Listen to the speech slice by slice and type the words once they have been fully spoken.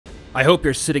I hope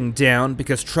you're sitting down,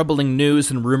 because troubling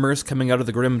news and rumors coming out of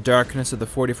the grim darkness of the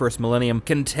 41st millennium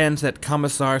contend that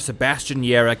Commissar Sebastian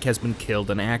Yarrick has been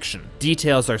killed in action.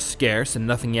 Details are scarce and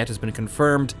nothing yet has been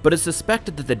confirmed, but it's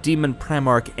suspected that the demon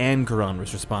Primarch Angron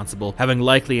was responsible, having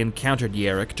likely encountered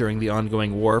Yarrick during the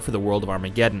ongoing war for the world of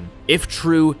Armageddon. If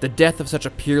true, the death of such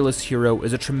a peerless hero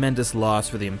is a tremendous loss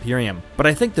for the Imperium. But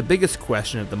I think the biggest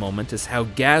question at the moment is how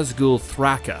Ghazghkull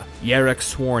Thraka, Yarrick's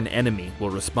sworn enemy, will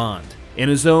respond. In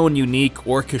his own unique,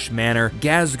 orcish manner,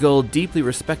 Ghazghkull deeply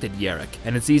respected Yarrick,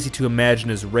 and it's easy to imagine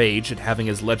his rage at having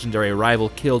his legendary rival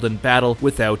killed in battle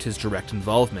without his direct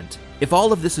involvement. If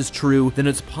all of this is true, then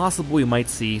it's possible we might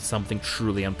see something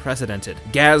truly unprecedented.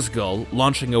 Ghazghkull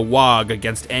launching a WOG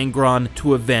against Angron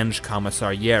to avenge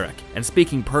Commissar Yarrick. And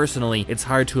speaking personally, it's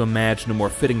hard to imagine a more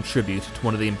fitting tribute to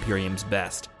one of the Imperium's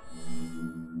best.